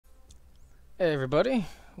Hey everybody,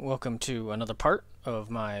 welcome to another part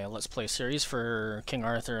of my Let's Play series for King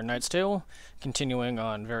Arthur Knight's Tale, continuing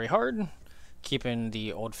on very hard, keeping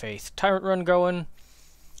the Old Faith Tyrant run going.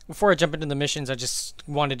 Before I jump into the missions, I just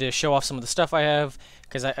wanted to show off some of the stuff I have,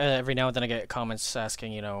 because every now and then I get comments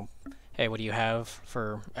asking, hey, what do you have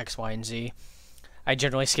for X, Y, and Z? I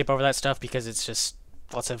generally skip over that stuff because it's just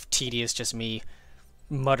lots of tedious, just me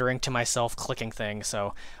muttering to myself, clicking things,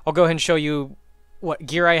 so I'll go ahead and show you what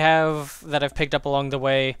gear I have that I've picked up along the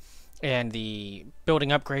way, and the building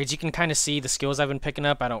upgrades. You can kind of see the skills I've been picking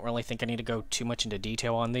up. I don't really think I need to go too much into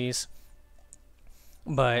detail on these.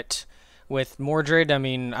 But with Mordred, I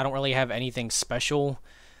mean, I don't really have anything special.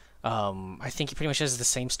 I think he pretty much has the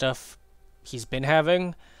same stuff he's been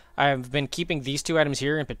having. I've been keeping these two items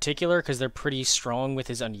here in particular because they're pretty strong with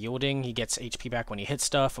his unyielding. He gets HP back when he hits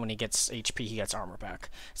stuff, and when he gets HP, he gets armor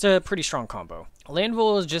back. It's a pretty strong combo.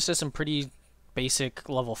 Landville is just some pretty basic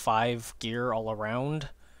level 5 gear all around.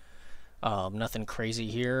 Nothing crazy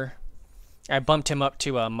here. I bumped him up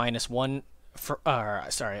to a -1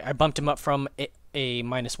 I bumped him up from a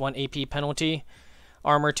 -1 AP penalty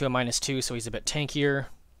armor to a -2, so he's a bit tankier.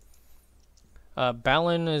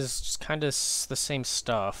 Balin is just kind of the same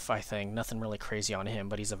stuff, I think. Nothing really crazy on him,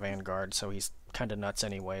 but he's a vanguard, so he's kind of nuts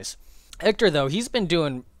anyways. Hector, though, he's been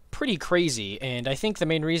doing pretty crazy, and I think the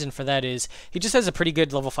main reason for that is he just has a pretty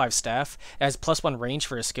good level 5 staff. It has +1 range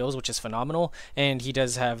for his skills, which is phenomenal, and he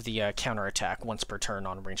does have the counter attack once per turn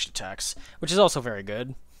on ranged attacks, which is also very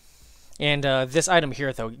good. And this item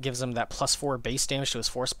here, though, gives him that +4 base damage to his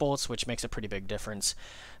force bolts, which makes a pretty big difference,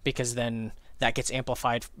 because then that gets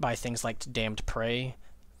amplified by things like Damned Prey.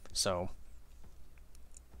 So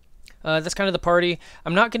that's kind of the party.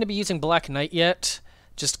 I'm not going to be using Black Knight yet,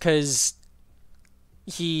 just because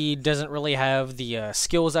he doesn't really have the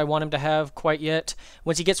skills I want him to have quite yet.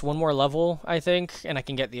 Once he gets one more level, I think, and I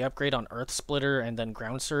can get the upgrade on Earth Splitter and then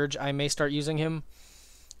Ground Surge, I may start using him.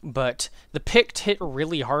 But the Pict hit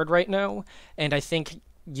really hard right now, and I think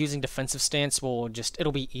using Defensive Stance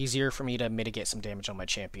it'll be easier for me to mitigate some damage on my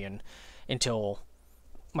champion until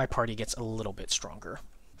my party gets a little bit stronger.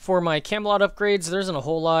 For my Camelot upgrades, there isn't a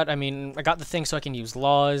whole lot. I mean, I got the thing so I can use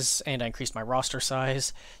laws, and I increased my roster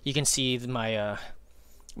size. You can see my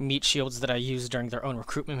meat shields that I used during their own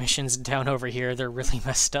recruitment missions down over here. They're really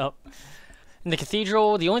messed up. In the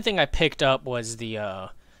Cathedral, the only thing I picked up was the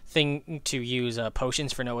thing to use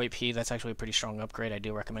potions for no AP. That's actually a pretty strong upgrade. I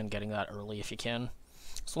do recommend getting that early if you can.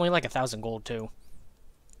 It's only like 1,000 gold too.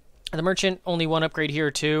 The Merchant, only one upgrade here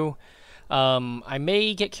too. I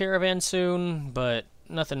may get Caravan soon, but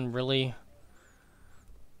nothing really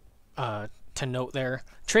to note there.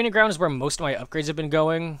 Training Ground is where most of my upgrades have been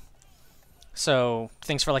going. So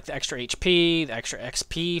things for like the extra HP, the extra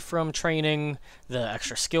XP from training, the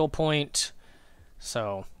extra skill point.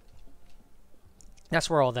 So that's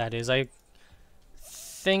where all that is. I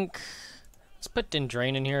think let's put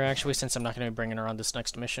Dindrain in here actually, since I'm not going to be bringing her on this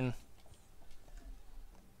next mission.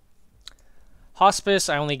 Hospice,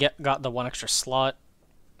 I only got the one extra slot.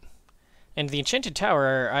 And the Enchanted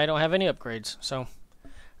Tower, I don't have any upgrades. So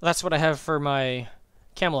that's what I have for my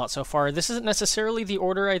Camelot so far. This isn't necessarily the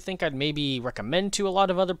order I think I'd maybe recommend to a lot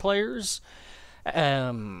of other players.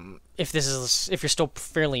 If you're still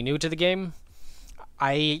fairly new to the game,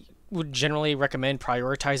 I would generally recommend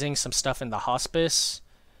prioritizing some stuff in the Hospice.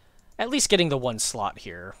 At least getting the one slot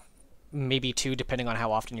here. Maybe two, depending on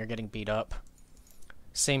how often you're getting beat up.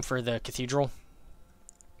 Same for the Cathedral.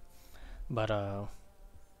 But,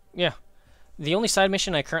 yeah. The only side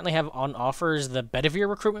mission I currently have on offer is the Bedivere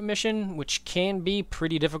recruitment mission, which can be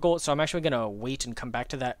pretty difficult, so I'm actually going to wait and come back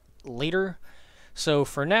to that later. So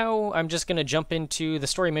for now, I'm just going to jump into the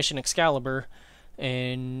story mission Excalibur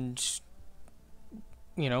and,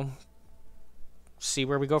 see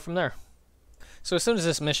where we go from there. So as soon as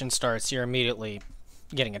this mission starts, you're immediately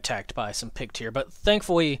getting attacked by some Pict here, but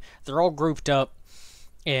thankfully they're all grouped up,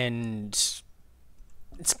 and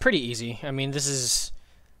it's pretty easy. I mean, this is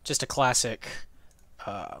just a classic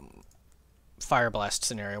Fire Blast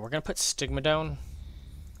scenario. We're going to put Stigma down,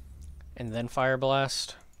 and then Fire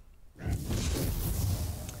Blast.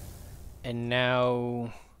 And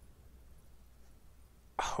now,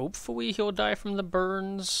 hopefully he'll die from the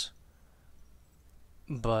burns,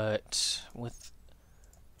 but with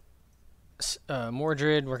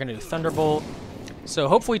Mordred, we're going to do Thunderbolt. So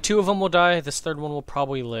hopefully two of them will die. This third one will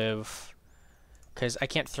probably live, because I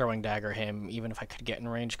can't Throwing Dagger him, even if I could get in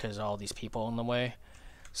range, because all these people in the way.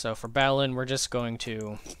 So for Balin, we're just going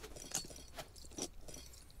to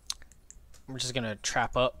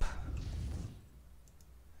trap up.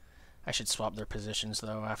 I should swap their positions,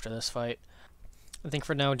 though, after this fight. I think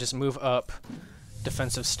for now, just move up,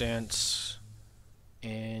 defensive stance,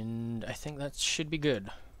 And I think that should be good.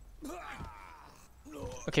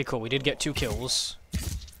 Okay, cool. We did get 2 kills.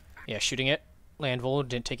 Yeah, shooting at Landville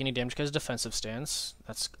didn't take any damage because of defensive stance.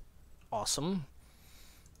 That's awesome.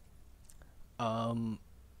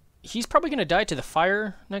 He's probably going to die to the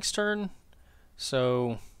fire next turn.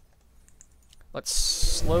 So let's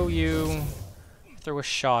slow you, throw a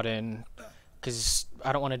shot in, because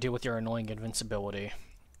I don't want to deal with your annoying invincibility.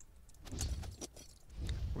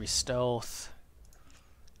 Re-stealth.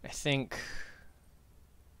 I think...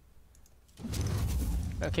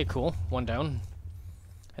 Okay, cool. 1 down.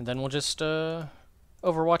 And then we'll just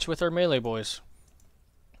overwatch with our melee boys.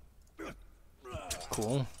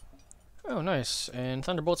 Cool. Oh, nice. And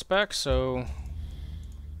Thunderbolt's back, so...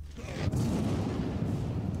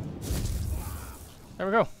 There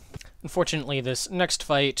we go. Unfortunately, this next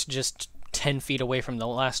fight, just 10 feet away from the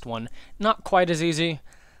last one, not quite as easy.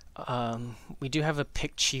 We do have a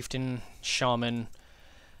picked chieftain shaman.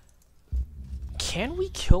 Can we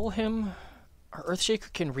kill him? Our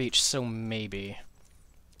Earthshaker can reach, so maybe.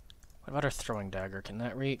 What about our throwing dagger? Can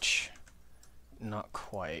that reach? Not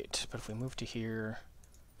quite. But if we move to here...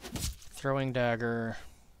 Throwing dagger.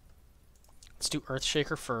 Let's do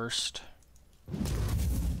Earthshaker first.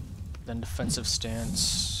 Then defensive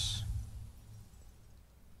stance.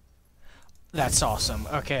 That's awesome.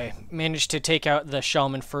 Okay, managed to take out the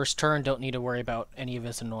shaman first turn. Don't need to worry about any of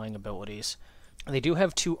his annoying abilities. They do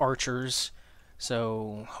have 2 archers,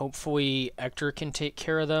 so hopefully Ector can take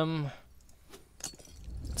care of them.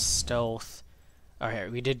 Stealth. Okay,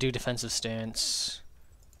 we did do defensive stance.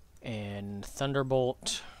 And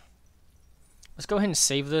Thunderbolt. Let's go ahead and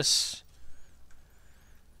save this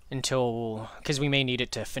until, because we may need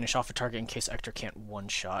it to finish off a target in case Ector can't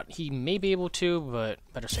one-shot. He may be able to, but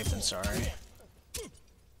better safe than sorry.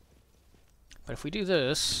 But if we do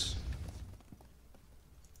this,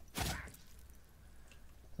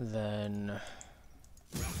 then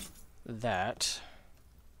that,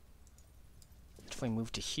 if we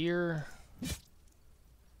move to here,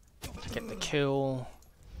 to get the kill,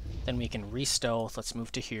 then we can re-stealth. Let's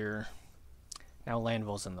move to here. Now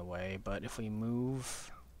Landville's in the way, but if we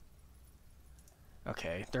move...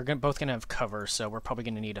 Okay, they're both going to have cover, so we're probably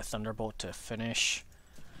going to need a Thunderbolt to finish.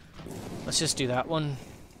 Let's just do that one.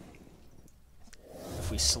 If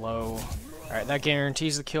we slow... Alright, that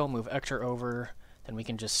guarantees the kill. Move Ector over. Then we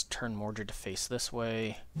can just turn Mordred to face this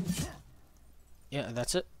way. Yeah,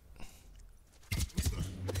 that's it.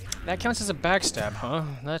 That counts as a backstab, huh?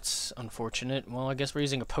 That's unfortunate. Well, I guess we're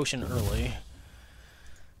using a potion early.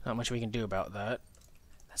 Not much we can do about that.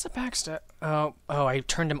 That's a backstab. Oh, I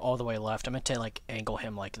turned him all the way left. I meant to, like, angle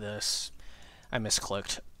him like this. I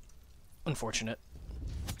misclicked. Unfortunate.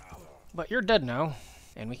 But you're dead now.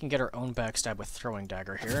 And we can get our own backstab with throwing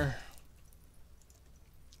dagger here.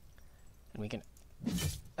 And we can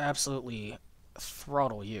absolutely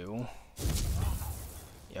throttle you.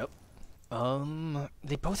 Yep.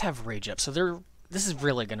 They both have rage up, so this is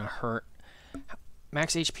really gonna hurt.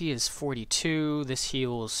 Max HP is 42, this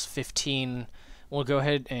heals 15. We'll go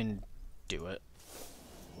ahead and do it.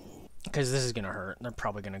 Because this is gonna hurt. They're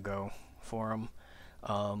probably gonna go for him.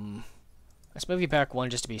 Let's move you back 1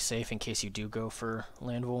 just to be safe in case you do go for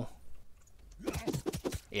Landville.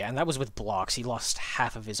 Yeah, and that was with blocks. He lost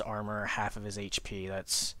half of his armor, half of his HP.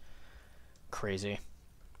 That's crazy.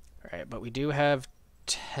 Alright, but we do have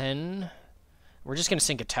 10. We're just going to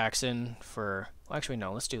sink attacks in for... Well, actually,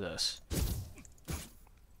 no, let's do this.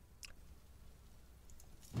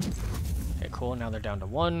 Okay, cool. Now they're down to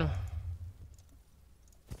 1.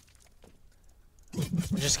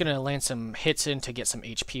 We're just going to land some hits in to get some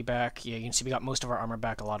HP back. Yeah, you can see we got most of our armor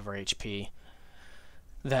back, a lot of our HP.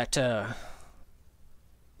 That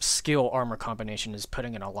skill armor combination is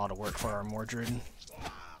putting in a lot of work for our Mordred.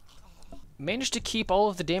 Managed to keep all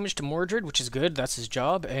of the damage to Mordred, which is good. That's his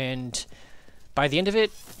job, and by the end of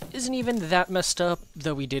it, isn't even that messed up,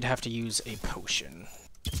 though we did have to use a potion.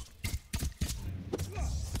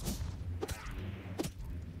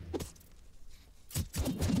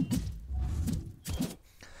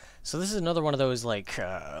 So this is another one of those, like,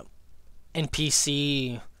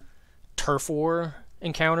 NPC turf war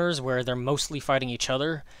encounters where they're mostly fighting each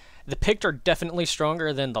other. The Picked are definitely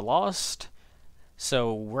stronger than the Lost,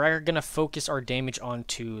 so we're going to focus our damage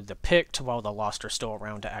onto the Picked while the Lost are still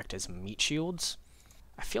around to act as meat shields.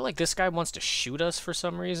 I feel like this guy wants to shoot us for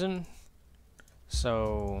some reason,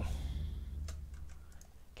 so...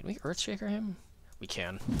 Can we Earthshaker him? We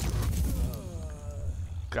can.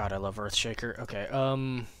 God, I love Earthshaker. Okay,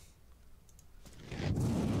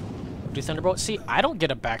 do Thunderbolt. See, I don't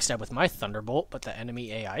get a backstab with my Thunderbolt, but the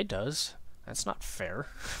enemy AI does. That's not fair.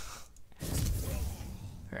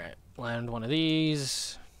 Alright, Land one of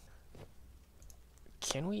these.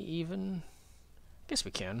 Can we even? Guess we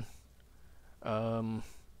can.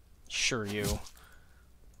 Sure you.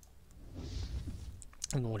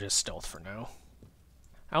 And we'll just stealth for now.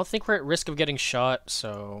 I don't think we're at risk of getting shot,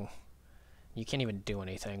 so you can't even do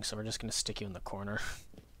anything, so we're just gonna stick you in the corner.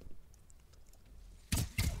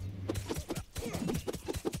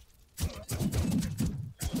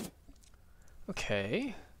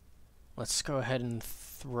 Okay. Let's go ahead and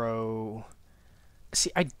throw...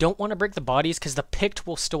 See, I don't want to break the bodies because the Pict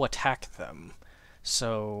will still attack them.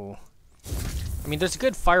 So... I mean, there's a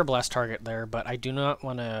good Fire Blast target there, but I do not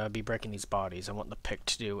want to be breaking these bodies. I want the Pict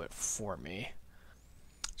to do it for me.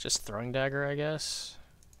 Just Throwing Dagger, I guess.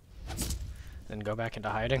 Then go back into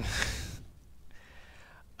hiding.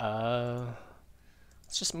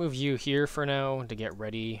 Let's just move you here for now to get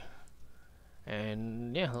ready.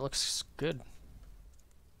 And yeah, that looks good.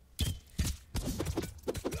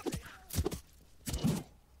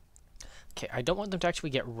 Okay, I don't want them to actually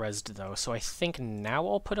get rezzed though, so I think now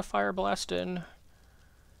I'll put a Fire Blast in.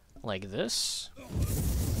 Like this.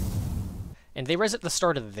 And they res at the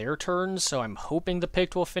start of their turn, so I'm hoping the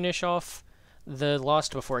Pict will finish off the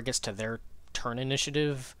Lost before it gets to their turn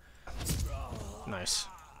initiative. Nice.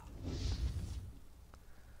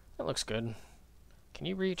 That looks good. Can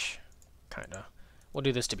you reach? Kinda. We'll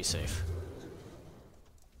do this to be safe.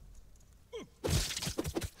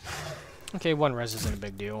 Okay, one res isn't a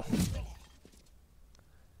big deal.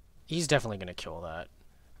 He's definitely gonna kill that.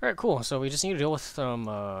 Alright, cool. So we just need to deal with some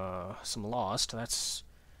Lost. That's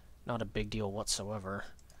not a big deal whatsoever.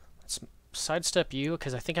 Let's sidestep you,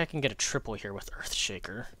 because I think I can get a triple here with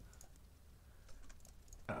Earthshaker.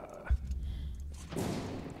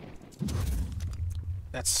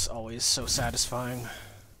 That's always so satisfying.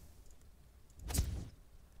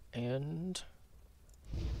 And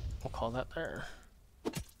we'll call that there.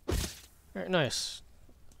 Alright, nice.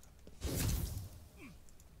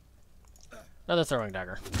 Another Throwing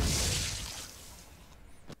Dagger.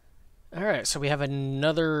 Alright, so we have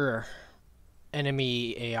another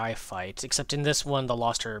enemy AI fight, except in this one the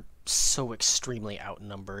Lost are so extremely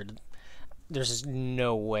outnumbered. There's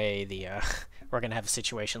no way we're going to have a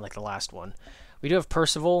situation like the last one. We do have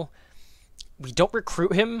Percivale. We don't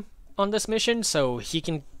recruit him on this mission, so he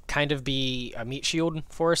can kind of be a meat shield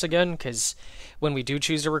for us again, because when we do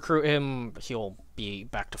choose to recruit him, he'll be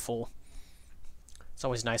back to full. It's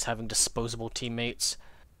always nice having disposable teammates.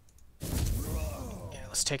 Yeah,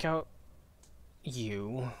 let's take out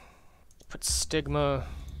you. Put Stigma,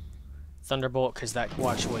 Thunderbolt, because that will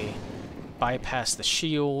actually bypass the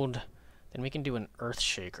shield. Then we can do an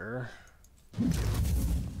Earthshaker.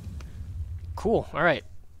 Cool, alright.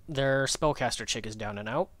 Their Spellcaster chick is down and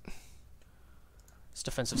out. This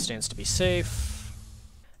defensive stands to be safe.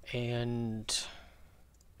 And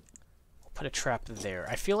we'll put a trap there.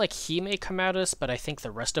 I feel like he may come at us, but I think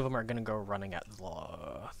the rest of them are going to go running at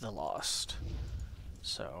the Lost.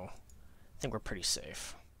 So, I think we're pretty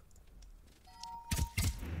safe.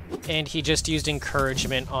 And he just used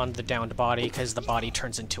encouragement on the downed body, because the body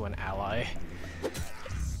turns into an ally.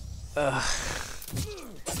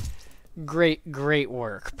 Great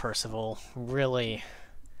work, Percivale. Really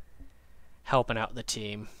helping out the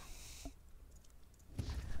team.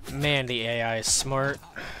 Man, the AI is smart.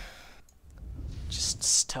 Just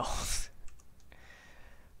stealth.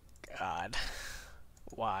 God.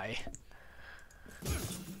 Why? I'm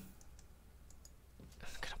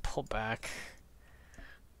gonna pull back.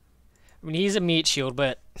 I mean, he's a meat shield,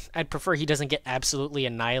 but I'd prefer he doesn't get absolutely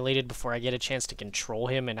annihilated before I get a chance to control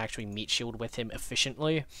him and actually meat shield with him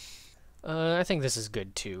efficiently. I think this is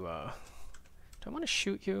good too. Do I want to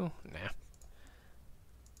shoot you? Nah.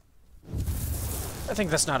 I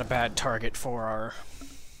think that's not a bad target for our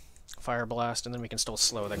Fire Blast, and then we can still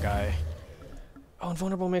slow the guy. Oh,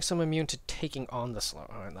 Invulnerable makes him immune to taking on the slow.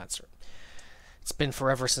 Oh, and that's... It's been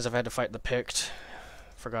forever since I've had to fight the Pict.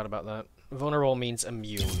 Forgot about that. Vulnerable means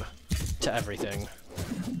immune to everything.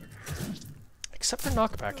 Except for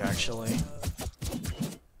knockback, actually.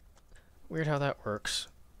 Weird how that works.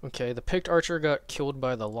 Okay, the Pict Archer got killed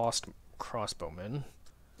by the Lost Crossbowman.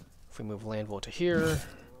 If we move Landville to here...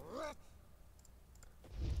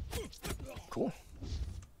 Cool.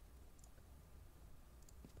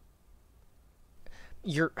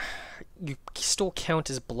 You still count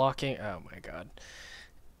as blocking... Oh my god.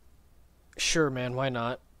 Sure, man, why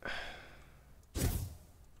not?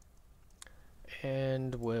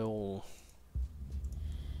 And we'll...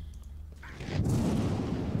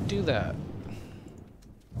 do that.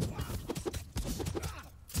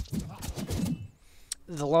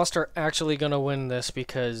 The Lost are actually gonna win this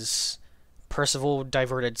because Percival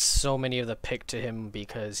diverted so many of the pick to him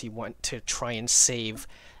because he wanted to try and save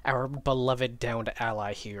our beloved downed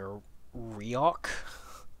ally here, Ryok.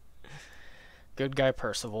 Good guy,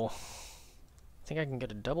 Percival. Think I can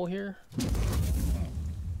get a double here?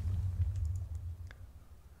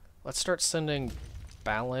 Let's start sending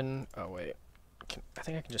Balin. Oh, wait. I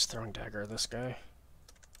think I can just throwing dagger this guy.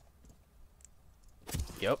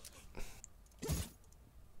 Yep.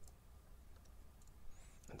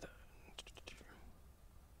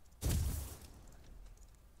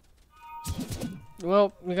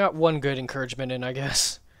 Well, we got one good encouragement in, I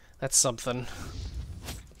guess. That's something.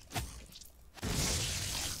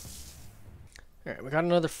 Alright, we got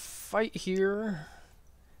another fight here.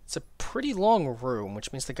 It's a pretty long room,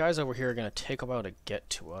 which means the guys over here are going to take a while to get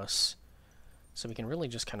to us. So we can really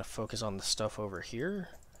just kind of focus on the stuff over here.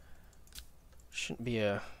 Shouldn't be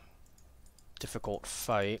a difficult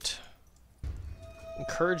fight.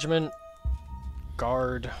 Encouragement,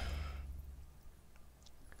 guard,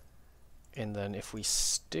 and then if we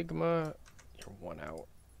stigma, you're one out.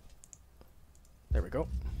 There we go.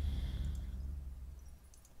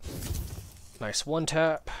 Nice one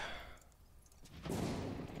tap.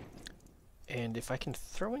 And if I can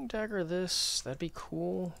throwing dagger this, that'd be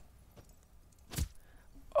cool.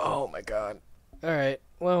 Oh my god. Alright,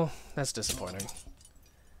 well, that's disappointing.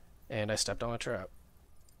 And I stepped on a trap.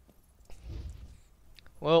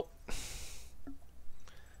 Well,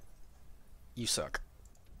 you suck.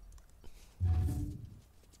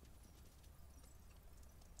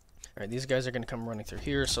 Alright, these guys are going to come running through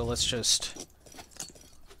here, so let's just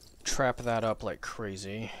trap that up like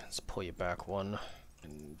crazy. Let's pull you back one,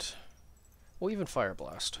 and we'll even Fire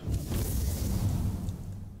Blast.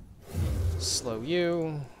 Slow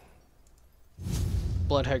you.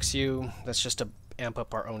 Blood Hex you. That's just to amp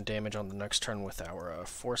up our own damage on the next turn with our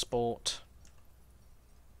Force Bolt.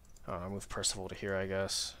 I'll move Percival to here, I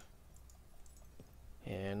guess.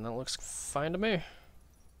 And that looks fine to me.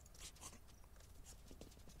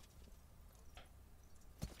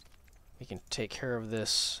 We can take care of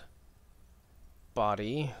this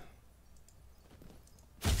body.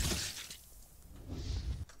 If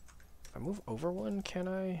I move over one, can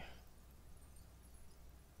I?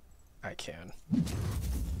 I can.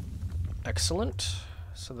 Excellent.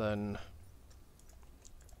 So then,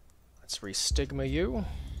 let's re-stigma you.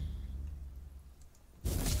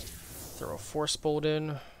 Throw a Force Bolt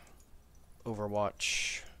in.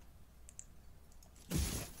 Overwatch.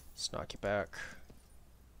 Let's knock you back.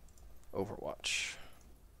 Overwatch.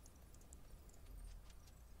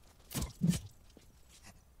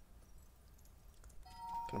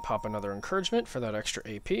 Gonna pop another encouragement for that extra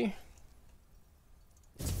AP.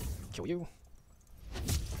 Kill you.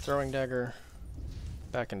 Throwing dagger.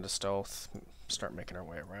 Back into stealth. Start making our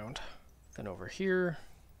way around. Then over here.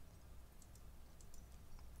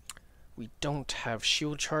 We don't have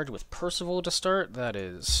shield charge with Percival to start. That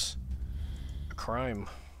is a crime.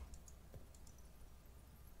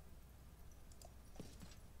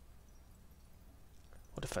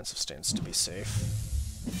 What defensive stance to be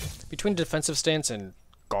safe? Between defensive stance and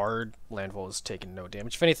guard, Landville is taking no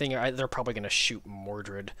damage. If anything, they're probably going to shoot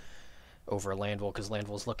Mordred over Landville because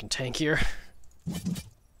Landville's looking tankier.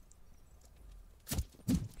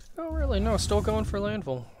 Oh, really? No, still going for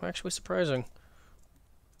Landville. Actually surprising.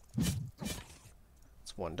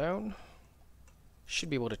 It's one down. Should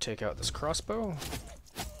be able to take out this crossbow.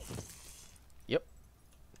 Yep.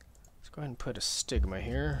 Let's go ahead and put a stigma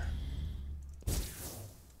here.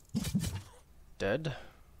 Dead.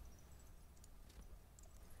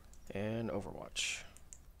 And Overwatch.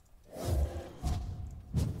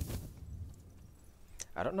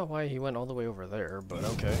 I don't know why he went all the way over there, but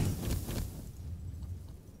okay.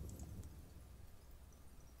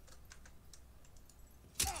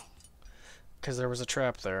 Because there was a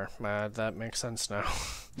trap there. That makes sense now.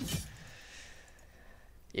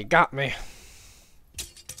 You got me.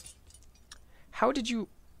 How did you...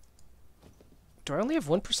 Do I only have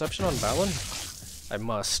one perception on Balin? I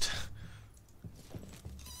must.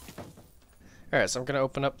 Alright, so I'm going to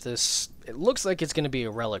open up this... It looks like it's going to be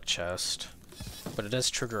a relic chest, but it does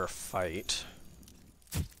trigger a fight.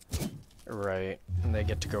 Right, and they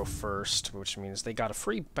get to go first, which means they got a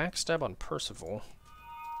free backstab on Percival.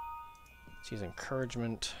 Let's use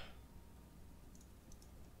encouragement.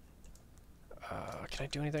 Can I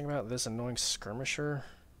do anything about this annoying skirmisher?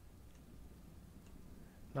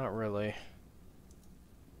 Not really.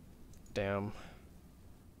 Damn.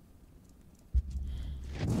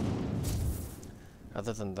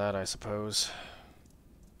 Other than that, I suppose.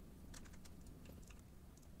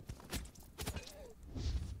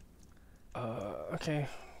 Okay.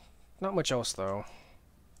 Not much else, though.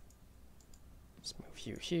 Let's move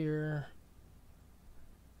you here.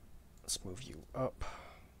 Let's move you up.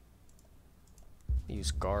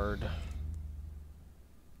 Use guard.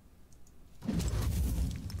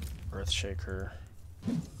 Earthshaker.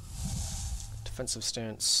 Defensive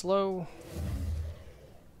stance slow.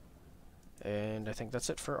 And I think that's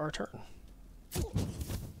it for our turn.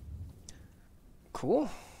 Cool.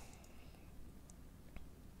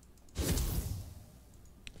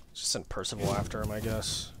 Just send Percivale after him, I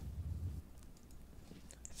guess.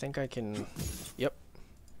 I think I can... Yep.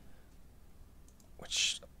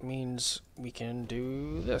 Which means we can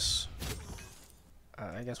do this.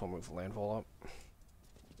 I guess we'll move Landfall up.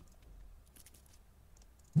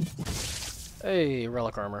 Hey,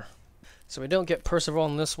 Relic Armor. So we don't get Percivale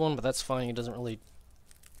in this one, but that's fine. He doesn't really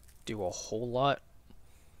do a whole lot.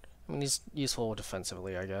 I mean, he's useful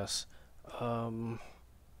defensively, I guess.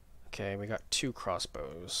 Okay, we got 2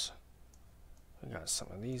 crossbows. We got some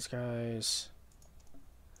of these guys.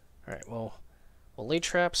 Alright, well, we'll lay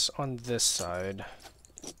traps on this side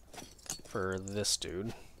for this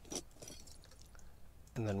dude.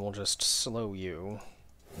 And then we'll just slow you.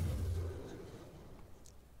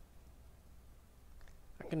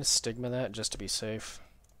 I'm gonna stigma that just to be safe.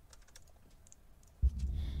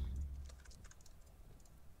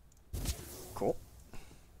 Cool.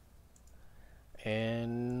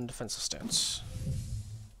 And defensive stance.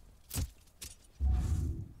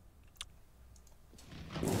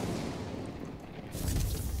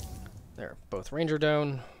 There, both ranger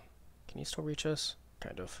down. Can you still reach us?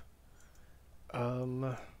 Kind of.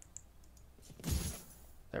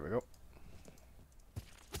 There we go.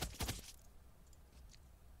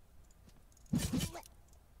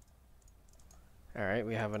 Alright,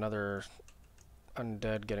 we have another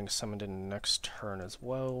undead getting summoned in next turn as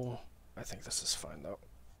well. I think this is fine, though.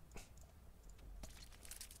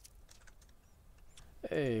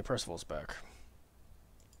 Hey, Percivale's back.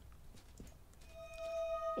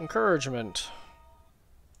 Encouragement.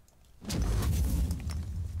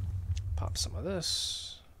 Pop some of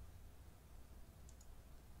this.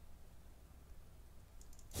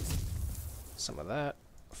 Some of that.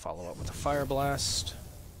 Follow up with a fire blast.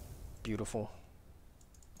 Beautiful.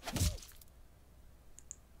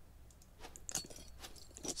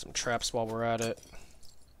 Some traps while we're at it.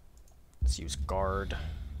 Let's use guard.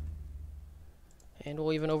 And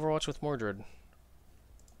we'll even overwatch with Mordred.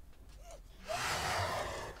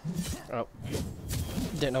 Oh.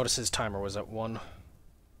 Didn't notice his timer was at 1.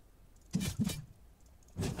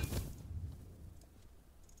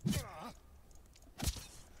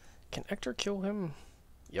 Can Hector kill him?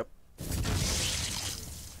 Yep.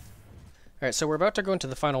 Alright, so we're about to go into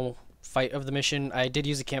the final fight of the mission. I did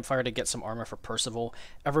use a campfire to get some armor for Percivale.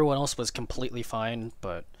 Everyone else was completely fine,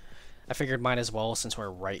 but I figured might as well since we're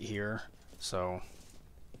right here. So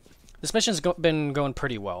this mission's been going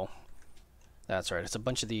pretty well. That's right, it's a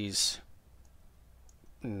bunch of these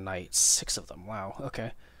knights. 6 of them, wow,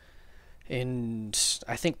 okay. And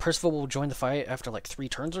I think Percivale will join the fight after like 3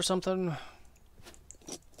 turns or something.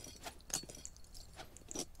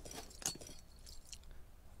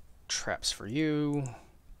 Traps for you.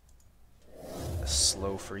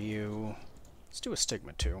 Slow for you. Let's do a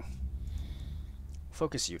stigma too.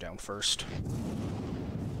 Focus you down first.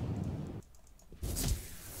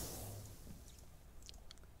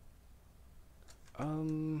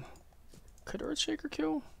 Could Earthshaker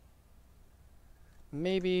kill?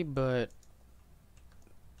 Maybe, but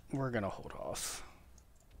we're gonna hold off.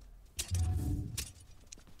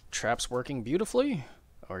 Traps working beautifully.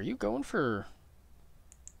 Are you going for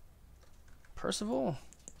Percivale?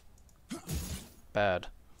 Bad.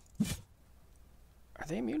 Are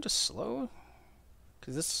they immune to slow?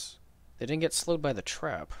 Because they didn't get slowed by the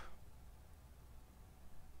trap.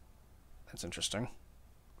 That's interesting.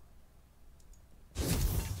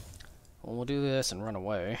 Well, we'll do this and run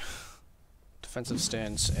away. Defensive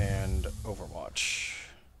stance and overwatch.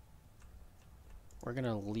 We're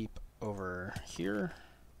gonna leap over here.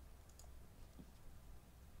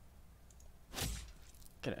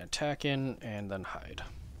 Get an attack in and then hide.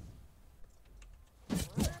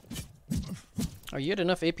 Oh, you had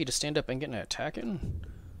enough AP to stand up and get an attack in?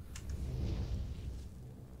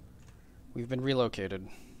 We've been relocated.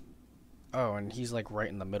 Oh, and he's like right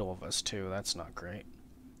in the middle of us too. That's not great.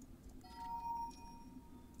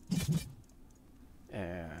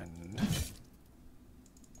 And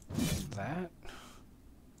that.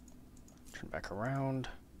 Turn back around.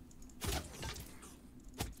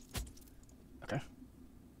 Okay.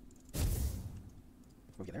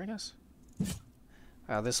 We get there, I guess?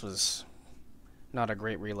 This was not a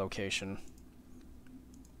great relocation.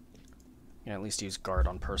 You can at least use guard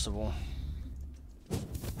on Percivale.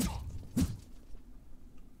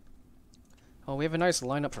 Oh, we have a nice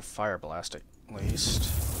lineup for Fire Blast at least.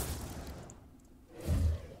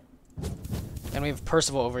 And we have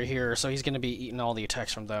Percivale over here, so he's going to be eating all the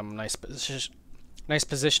attacks from them. Nice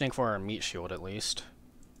positioning for our meat shield, at least.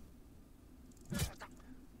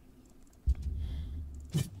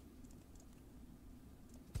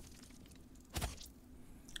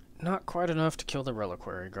 Not quite enough to kill the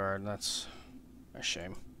Reliquary Guard. That's a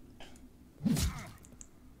shame.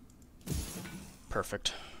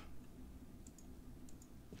 Perfect.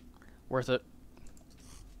 Worth it.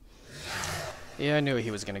 Yeah, I knew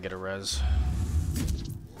he was going to get a res.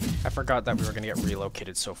 I forgot that we were going to get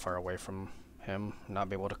relocated so far away from him, not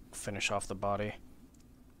be able to finish off the body.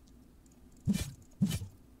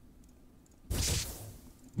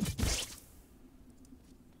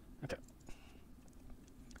 Okay.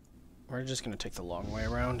 We're just going to take the long way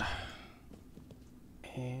around.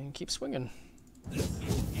 And keep swinging.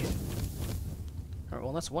 Alright,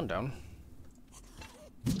 well that's one down.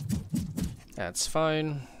 That's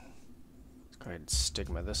fine. Let's go ahead and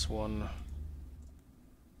stigma this one.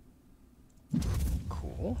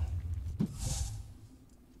 Cool.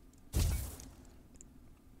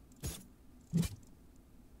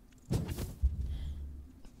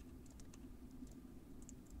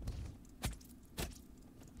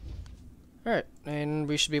 Alright, and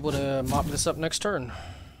we should be able to mop this up next turn.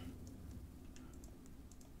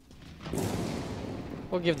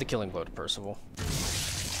 We'll give the killing blow to Percivale.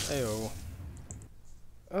 Ayo.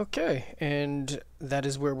 Okay, and that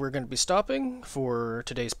is where we're going to be stopping for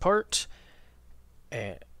today's part.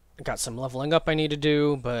 And got some leveling up I need to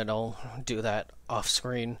do, but I'll do that off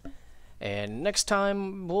screen. And next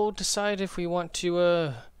time we'll decide if we want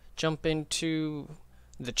to jump into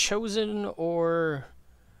the Chosen or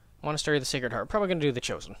Monastery of the Sacred Heart. Probably going to do the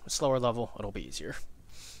Chosen. A slower level, it'll be easier.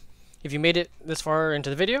 If you made it this far into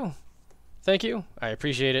the video, thank you. I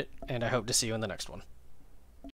appreciate it, and I hope to see you in the next one.